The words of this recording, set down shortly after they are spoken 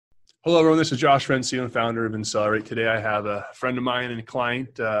Hello, everyone. This is Josh French, CEO and founder of Accelerate. Today, I have a friend of mine and a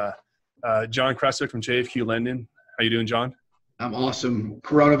client, John Kresevic from JFQ Lending. How you doing, John? I'm awesome.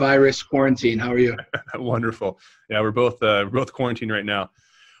 Coronavirus quarantine. How are you? Wonderful. Yeah, we're both quarantined right now.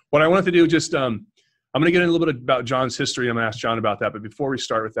 What I wanted to do, I'm going to get in a little bit about John's history. I'm going to ask John about that. But before we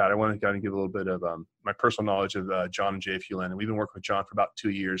start with that, I want to kind of give a little bit of my personal knowledge of John and JFQ Lending. We've been working with John for about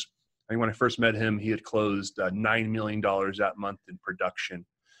 2 years. I think when I first met him, he had closed $9 million that month in production.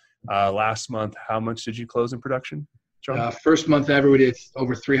 Last month, how much did you close in production, John? First month ever, we did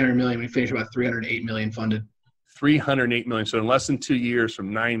over 300 million. We finished about 308 million funded. 308 million. So in less than 2 years,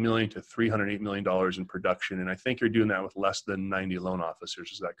 from 9 million to $308 million in production. And I think you're doing that with less than 90 loan officers.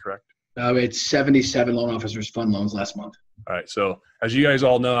 Is that correct? It's 77 loan officers fund loans last month. All right. So as you guys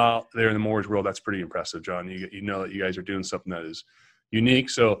all know out there in the mortgage world, that's pretty impressive, John. You know that you guys are doing something that is unique.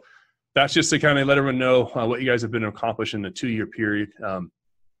 So that's just to kind of let everyone know what you guys have been accomplishing in the 2-year period.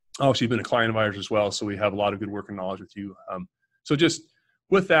 Obviously, you've been a client of ours as well, so we have a lot of good working knowledge with you. So just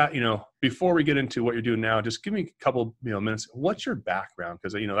with that, before we get into what you're doing now, just give me a couple minutes. What's your background?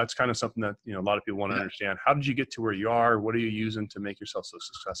 Because that's kind of something that a lot of people want to understand. How did you get to where you are? What are you using to make yourself so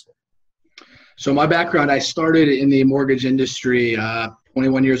successful? So my background, I started in the mortgage industry,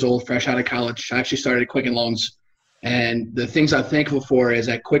 21 years old, fresh out of college. I actually started at Quicken Loans. And the things I'm thankful for is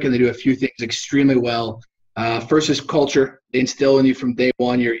at Quicken, they do a few things extremely well. First is culture. They instill in you from day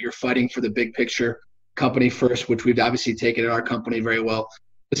one. You're fighting for the big picture, company first, which we've obviously taken at our company very well.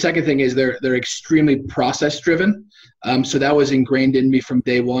 The second thing is they're extremely process driven. So that was ingrained in me from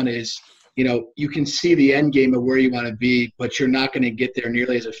day one. Is you can see the end game of where you want to be, but you're not going to get there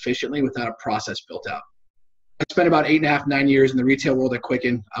nearly as efficiently without a process built out. I spent about 8.5, 9 years in the retail world at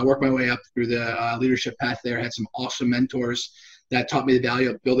Quicken. I worked my way up through the leadership path there. Had some awesome mentors that taught me the value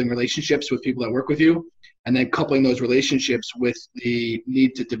of building relationships with people that work with you, and then coupling those relationships with the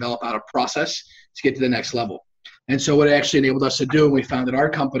need to develop out a process to get to the next level. And so what it actually enabled us to do when we founded our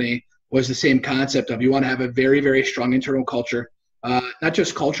company was the same concept of you want to have a very, very strong internal culture, not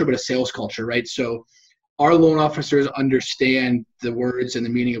just culture, but a sales culture, right? So our loan officers understand the words and the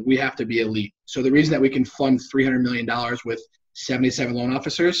meaning of we have to be elite. So the reason that we can fund $300 million with 77 loan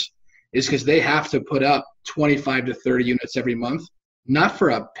officers is because they have to put up 25 to 30 units every month, not for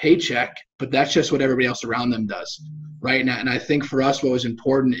a paycheck, but that's just what everybody else around them does, right? And I think for us, what was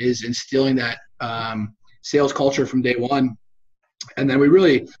important is instilling that sales culture from day one. And then we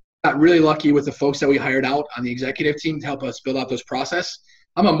really got really lucky with the folks that we hired out on the executive team to help us build out those process.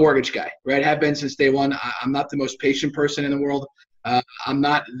 I'm a mortgage guy, right? Have been since day one. I'm not the most patient person in the world. I'm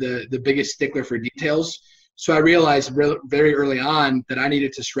not the biggest stickler for details. So I realized very early on that I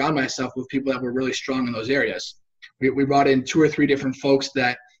needed to surround myself with people that were really strong in those areas. We brought in 2 or 3 different folks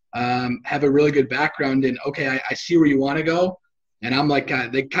that have a really good background in, okay, I see where you want to go. And I'm like,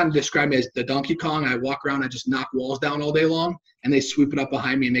 they kind of describe me as the Donkey Kong. I walk around, I just knock walls down all day long, and they sweep it up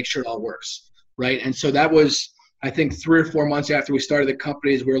behind me and make sure it all works, right? And so that was, I think, 3 or 4 months after we started the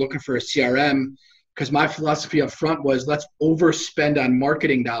company, we were looking for a CRM, because my philosophy up front was let's overspend on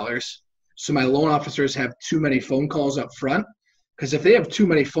marketing dollars so my loan officers have too many phone calls up front. Because if they have too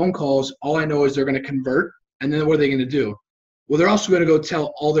many phone calls, all I know is they're going to convert, and then what are they going to do? Well, they're also going to go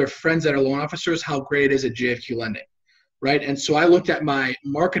tell all their friends that are loan officers how great it is at JFQ Lending, right? And so I looked at my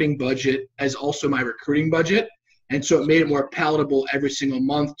marketing budget as also my recruiting budget. And so it made it more palatable every single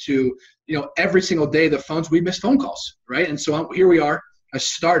month to, every single day the phones, we miss phone calls, right? And so here we are, a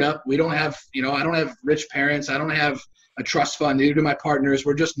startup. We don't have, I don't have rich parents. I don't have a trust fund. Neither do my partners.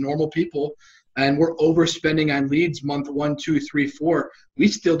 We're just normal people. And we're overspending on leads month 1, 2, 3, 4. We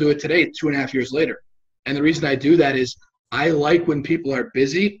still do it today, 2.5 years later. And the reason I do that is I like when people are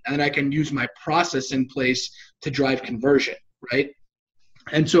busy and I can use my process in place to drive conversion, right?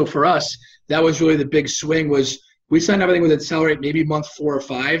 And so for us, that was really the big swing. Was we signed everything with Accelerate maybe month 4 or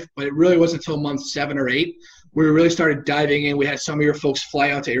 5, but it really wasn't until month 7 or 8 where we really started diving in. We had some of your folks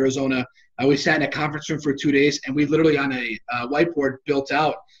fly out to Arizona. We sat in a conference room for 2 days, and we literally on a whiteboard built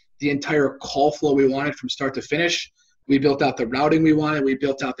out the entire call flow we wanted from start to finish. We built out the routing we wanted. We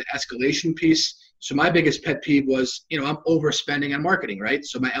built out the escalation piece. So my biggest pet peeve was, I'm overspending on marketing, right?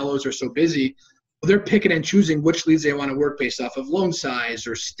 So my LOs are so busy. Well, they're picking and choosing which leads they want to work based off of loan size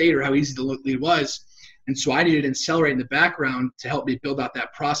or state or how easy the lead was. And so I needed to Accelerate in the background to help me build out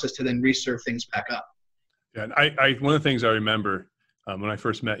that process to then reserve things back up. Yeah, and one of the things I remember when I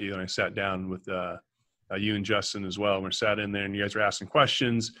first met you and I sat down with you and Justin as well, we sat in there and you guys were asking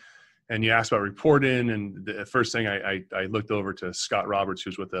questions and you asked about reporting. And the first thing I looked over to Scott Roberts,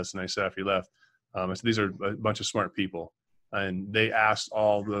 who's with us, and I said after he left, I said, these are a bunch of smart people. And they asked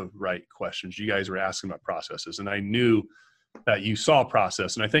all the right questions. You guys were asking about processes. And I knew that you saw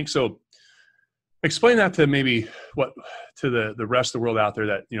process. And I think so. Explain that to maybe to the rest of the world out there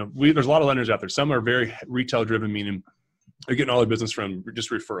that, there's a lot of lenders out there. Some are very retail driven, meaning they're getting all their business from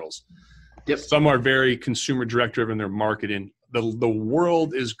just referrals. Yep. Some are very consumer direct driven, their marketing. The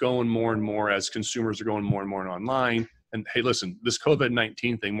world is going more and more as consumers are going more and more online. And hey, listen, this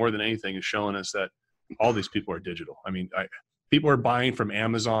COVID-19 thing more than anything is showing us that all these people are digital. I mean, people are buying from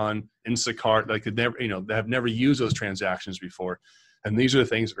Amazon, Instacart, like they have never used those transactions before. And these are the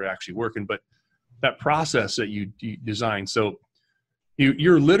things that are actually working. But that process that you design. So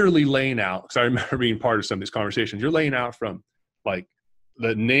you're literally laying out, because I remember being part of some of these conversations, you're laying out from like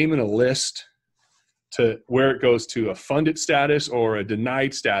the name in a list to where it goes to a funded status or a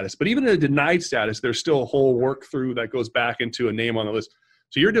denied status. But even in a denied status, there's still a whole work through that goes back into a name on the list.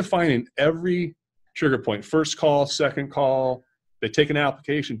 So you're defining every trigger point, first call, second call, they take an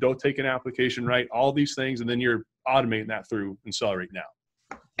application, don't take an application, right? All these things. And then you're automating that through Accelerate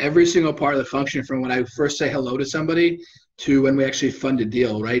now. Every single part of the function, from when I first say hello to somebody to when we actually fund a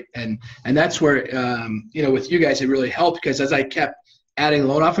deal, right? And that's where, with you guys, it really helped, because as I kept adding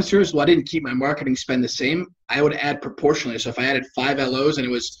loan officers, I didn't keep my marketing spend the same. I would add proportionally. So if I added 5 LOs and it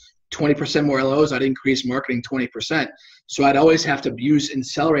was 20% more LOs, I'd increase marketing 20%. So I'd always have to use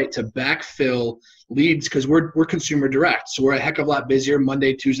Accelerate to backfill leads, because we're consumer direct. So we're a heck of a lot busier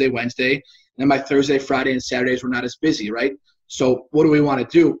Monday, Tuesday, Wednesday. And then my Thursday, Friday, and Saturdays, we're not as busy, right? So what do we want to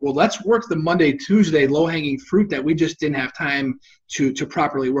do? Well, let's work the Monday, Tuesday low-hanging fruit that we just didn't have time to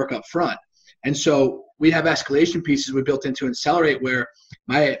properly work up front. And so we have escalation pieces we built into Accelerate, where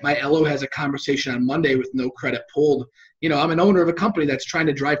my LO has a conversation on Monday with no credit pulled. I'm an owner of a company that's trying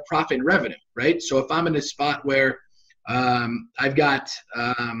to drive profit and revenue, right? So if I'm in a spot where I've got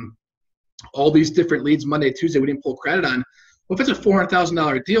all these different leads Monday, Tuesday, we didn't pull credit on. Well, if it's a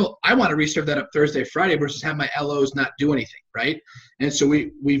 $400,000 deal, I want to reserve that up Thursday, Friday versus have my LOs not do anything, right? And so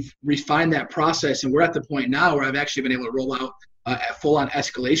we've refined that process, and we're at the point now where I've actually been able to roll out full-on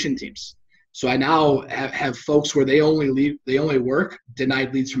escalation teams. So I now have folks where they only work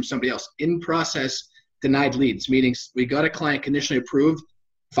denied leads from somebody else. In process, denied leads, meaning we got a client conditionally approved,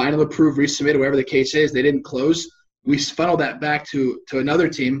 final approved, resubmitted, whatever the case is, they didn't close. We funnel that back to another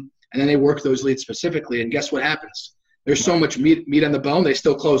team, and then they work those leads specifically. And guess what happens? There's so much meat on the bone, they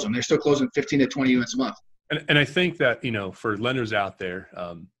still close them. They're still closing 15 to 20 units a month. And I think that, for lenders out there,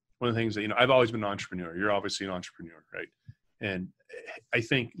 one of the things that, I've always been an entrepreneur. You're obviously an entrepreneur, right? And I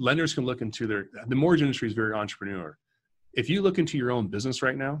think lenders can look into the mortgage industry is very entrepreneur. If you look into your own business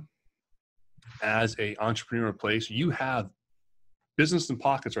right now as a entrepreneur place, you have business in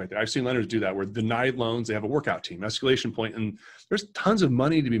pockets right there. I've seen lenders do that, where denied loans, they have a workout team, escalation point, and there's tons of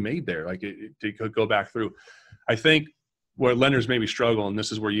money to be made there. Like it could go back through. I think where lenders maybe struggle, and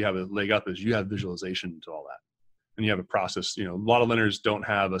this is where you have a leg up, is you have visualization to all that. And you have a process. A lot of lenders don't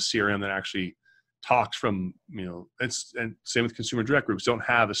have a CRM that actually talks from, and same with consumer direct groups, don't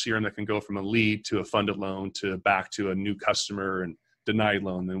have a CRM that can go from a lead to a funded loan to back to a new customer and denied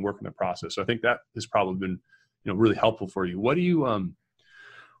loan, and work in the process. So I think that has probably been, really helpful for you. What do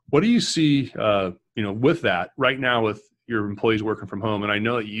you see, with that right now with your employees working from home? And I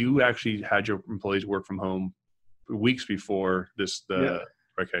know that you actually had your employees work from home weeks before this.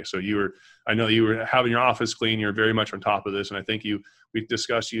 Okay, so I know you were having your office clean. You're very much on top of this, and I think we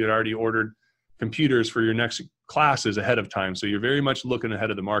discussed you had already ordered computers for your next classes ahead of time. So you're very much looking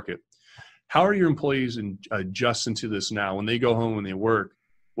ahead of the market. How are your employees adjusting to this now when they go home, when they work?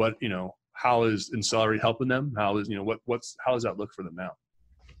 How is Accelerate helping them? How does that look for them now?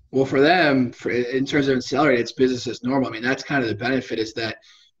 Well, for them, in terms of Accelerate, it's business as normal. I mean, that's kind of the benefit, is that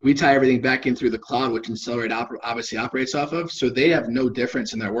we tie everything back in through the cloud, which Accelerate obviously operates off of. So they have no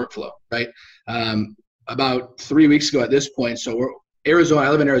difference in their workflow, right? About 3 weeks ago at this point, so I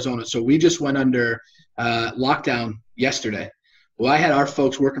live in Arizona, so we just went under lockdown yesterday. Well, I had our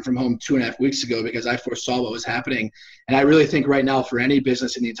folks working from home 2.5 weeks ago because I foresaw what was happening. And I really think right now, for any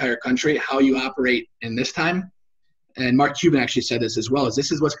business in the entire country, how you operate in this time, and Mark Cuban actually said this as well, is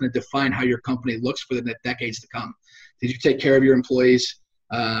this is what's going to define how your company looks for the decades to come. Did you take care of your employees?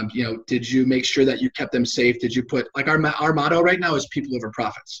 Did you make sure that you kept them safe? Did you put, like, our motto right now is people over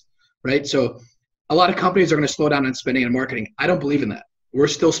profits, right? So a lot of companies are going to slow down on spending on marketing. I don't believe in that. We're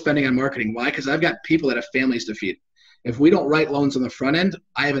still spending on marketing. Why? Because I've got people that have families to feed. If we don't write loans on the front end,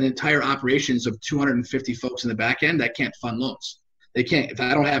 I have an entire operations of 250 folks in the back end that can't fund loans. They can't.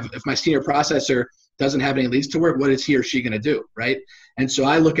 If my senior processor doesn't have any leads to work, what is he or she going to do, right? And so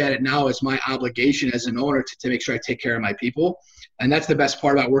I look at it now as my obligation as an owner to make sure I take care of my people. And that's the best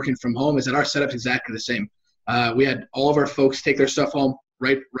part about working from home, is that our setup's exactly the same. We had all of our folks take their stuff home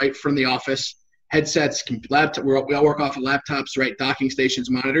right from the office, headsets, laptop. We all work off of laptops, right? Docking stations,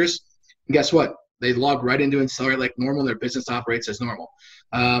 monitors. And guess what? They log right into Accelerate like normal. Their business operates as normal.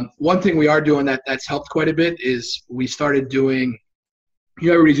 One thing we are doing that's helped quite a bit is we started doing,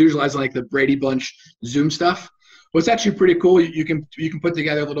 everybody's utilizing like the Brady Bunch Zoom stuff. Well, it's actually pretty cool. You can put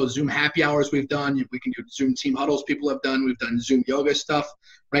together little Zoom happy hours we've done. We can do Zoom team huddles people have done. We've done Zoom yoga stuff,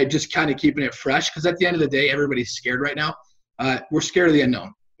 right? Just kind of keeping it fresh, because at the end of the day, everybody's scared right now. We're scared of the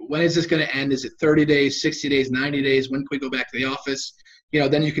unknown. When is this going to end? Is it 30 days, 60 days, 90 days? When can we go back to the office?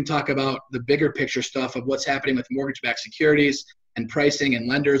 Then you can talk about the bigger picture stuff of what's happening with mortgage-backed securities and pricing and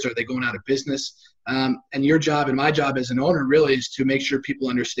lenders. Are they going out of business? And your job and my job as an owner really is to make sure people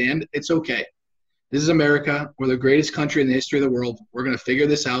understand it's okay. This is America. We're the greatest country in the history of the world. We're going to figure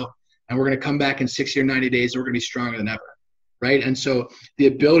this out, and we're going to come back in 60 or 90 days, and we're going to be stronger than ever, right? And so the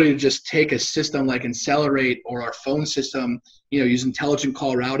ability to just take a system like Accelerate or our phone system, use intelligent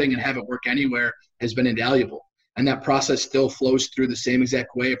call routing and have it work anywhere has been invaluable. And that process still flows through the same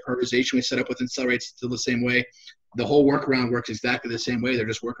exact way. A prioritization we set up with Accelerate still the same way. The whole workaround works exactly the same way. They're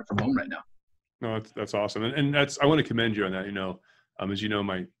just working from home right now. No, that's awesome. And I want to commend you on that. As you know,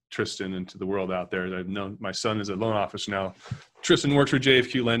 my Tristan into the world out there. I've known my son is a loan officer now. Tristan works for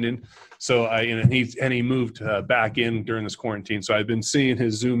JFQ Lending. So he moved back in during this quarantine. So I've been seeing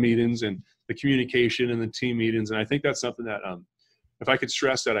his Zoom meetings and the communication and the team meetings. And I think that's something that, if I could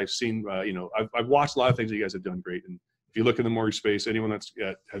stress that I've seen, I've watched a lot of things that you guys have done great. And if you look in the mortgage space, anyone that's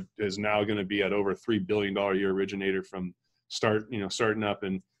is now going to be at over $3 billion a year originator from starting up.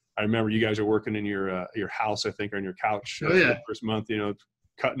 And I remember you guys are working in your house, I think, or on your couch the first month,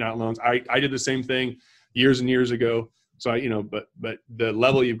 cutting out loans. I did the same thing years and years ago. So but the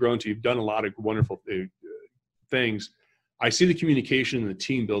level you've grown to, you've done a lot of wonderful things. I see the communication and the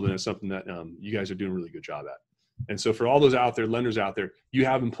team building as something that you guys are doing a really good job at. And so for all those out there, lenders out there, you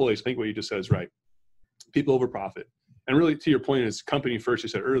have employees. I think what you just said is right. People over profit. And really, to your point, is company first, you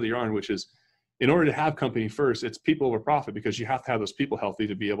said earlier on, which is in order to have company first, it's people over profit, because you have to have those people healthy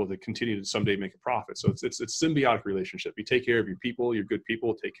to be able to continue to someday make a profit. So it's a symbiotic relationship. You take care of your people, your good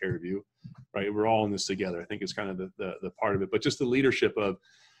people take care of you, right? We're all in this together. I think it's kind of the part of it, but just the leadership of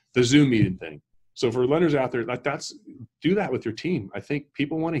the Zoom meeting thing. So for lenders out there, do that with your team. I think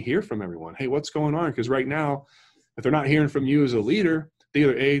people want to hear from everyone. Hey, what's going on? Because right now, if they're not hearing from you as a leader,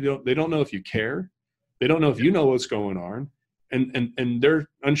 they don't know if you care. They don't know if you know what's going on. And they're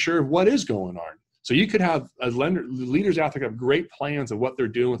unsure of what is going on. So you could have leaders out there have great plans of what they're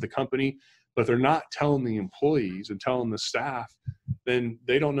doing with the company, but they're not telling the employees and telling the staff, then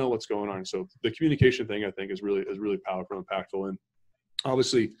they don't know what's going on. So the communication thing, I think, is really powerful and impactful. And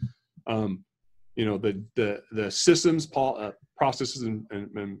obviously, the systems, processes,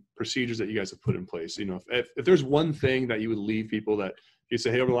 and procedures that you guys have put in place. If there's one thing that you would leave people that you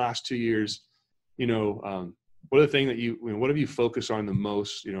say, hey, over the last 2 years, what are the things that what have you focused on the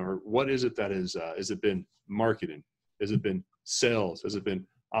most, or what is it that has it been marketing? Has it been sales? Has it been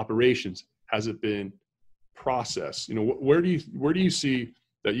operations? Has it been process? Where do you see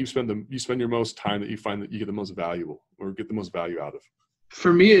that you spend your most time, that you find that you get the most valuable or get the most value out of?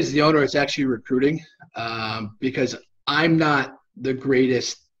 For me as the owner, it's actually recruiting, because I'm not the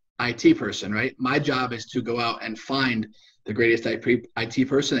greatest IT person, right? My job is to go out and find the greatest IT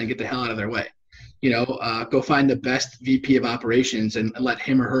person and get the hell out of their way. Go find the best VP of operations and let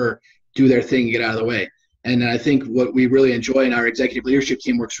him or her do their thing and get out of the way. And I think what we really enjoy in our executive leadership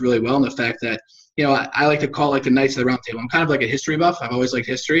team works really well in the fact that, I like to call like the Knights of the Round Table. I'm kind of like a history buff. I've always liked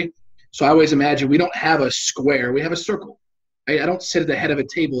history. So I always imagine we don't have a square, we have a circle. I don't sit at the head of a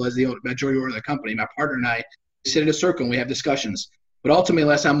table as the majority owner of the company. My partner and I sit in a circle and we have discussions. But ultimately,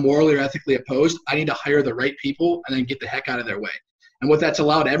 unless I'm morally or ethically opposed, I need to hire the right people and then get the heck out of their way. And what that's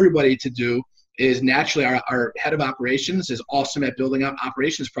allowed everybody to do is naturally our head of operations is awesome at building out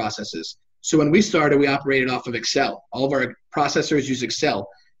operations processes. So when we started, we operated off of Excel. All of our processors use Excel.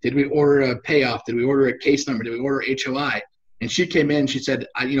 Did we order a payoff? Did we order a case number? Did we order HOI? And she came in, she said,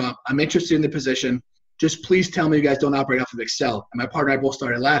 I'm interested in the position. Just please tell me you guys don't operate off of Excel. And my partner and I both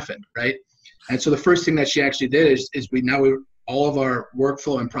started laughing, right? And so the first thing that she actually did is all of our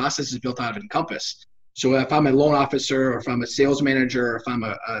workflow and process is built out of Encompass. So if I'm a loan officer, or if I'm a sales manager, or if I'm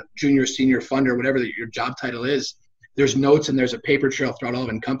a junior, senior funder, whatever your job title is, there's notes and there's a paper trail throughout all of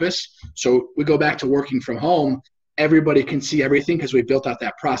Encompass. So we go back to working from home. Everybody can see everything because we built out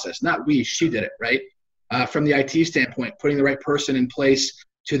that process. Not we, she did it, right? From the IT standpoint, putting the right person in place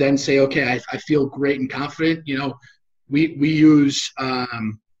to then say, okay, I feel great and confident. We use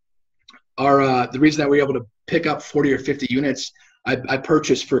the reason that we're able to pick up 40 or 50 units I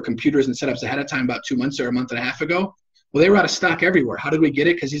purchased for computers and setups ahead of time about 2 months or a month and a half ago Well, they were out of stock everywhere. How did we get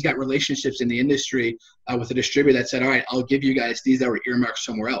it? Because he's got relationships in the industry with a distributor that said, all right, I'll give you guys these that were earmarked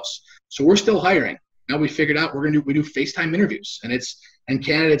somewhere else. So we're still hiring. Now we figured out we do FaceTime interviews, and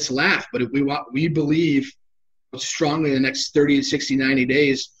candidates laugh, but we believe strongly in the next 30 to 60, 90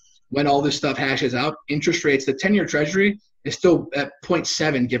 days when all this stuff hashes out, interest rates, the 10-year treasury is still at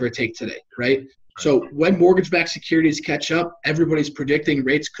 0.7, give or take today, right? So when mortgage-backed securities catch up, everybody's predicting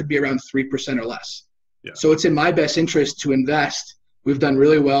rates could be around 3% or less. Yeah. So it's in my best interest to invest. We've done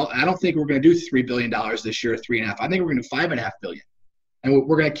really well. I don't think we're going to do $3 billion this year, 3.5. I think we're going to do $5.5 billion. And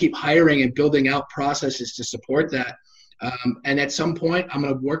we're going to keep hiring and building out processes to support that. And at some point, I'm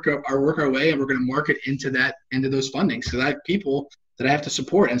going to work our way, and we're going to market into those fundings, because I have people that I have to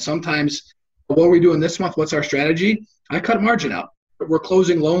support. And sometimes, what are we doing this month? What's our strategy? I cut margin out. We're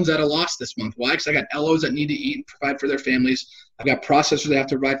closing loans at a loss this month. Why? Because I got LOs that need to eat and provide for their families. I've got processors that have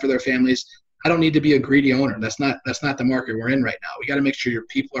to provide for their families. I don't need to be a greedy owner. That's not the market we're in right now. We got to make sure your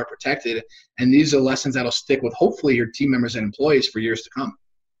people are protected. And these are lessons that'll stick with hopefully your team members and employees for years to come.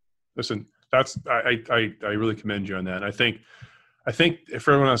 Listen, I really commend you on that. And I think if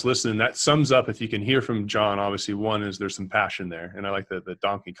everyone else listening, that sums up, if you can hear from John, obviously one is there's some passion there. And I like the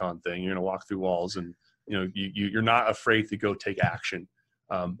Donkey Kong thing. You're going to walk through walls, and you're not afraid to go take action.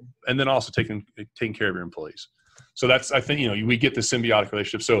 And then also taking care of your employees. So that's, I think, we get the symbiotic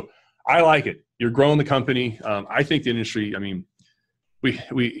relationship. So I like it. You're growing the company. I think the industry, I mean,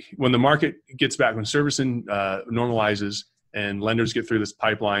 we when the market gets back, when servicing normalizes and lenders get through this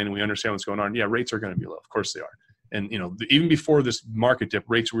pipeline and we understand what's going on, yeah, rates are going to be low. Of course they are. And, even before this market dip,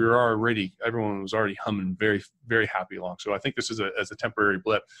 rates, everyone was already humming very, very happy along. So I think this is as a temporary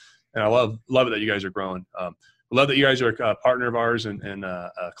blip. And I love it that you guys are growing. I love that you guys are a partner of ours and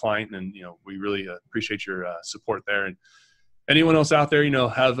a client. And, we really appreciate your support there. And anyone else out there,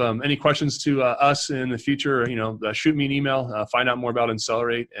 have any questions to us in the future, shoot me an email, find out more about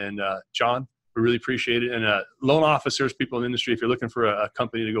Accelerate. And John, we really appreciate it. And loan officers, people in the industry, if you're looking for a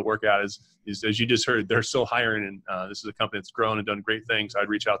company to go work at, is as you just heard, they're still hiring. And this is a company that's grown and done great things. I'd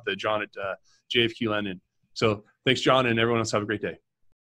reach out to John at JFQ Lending. So thanks, John, and everyone else have a great day.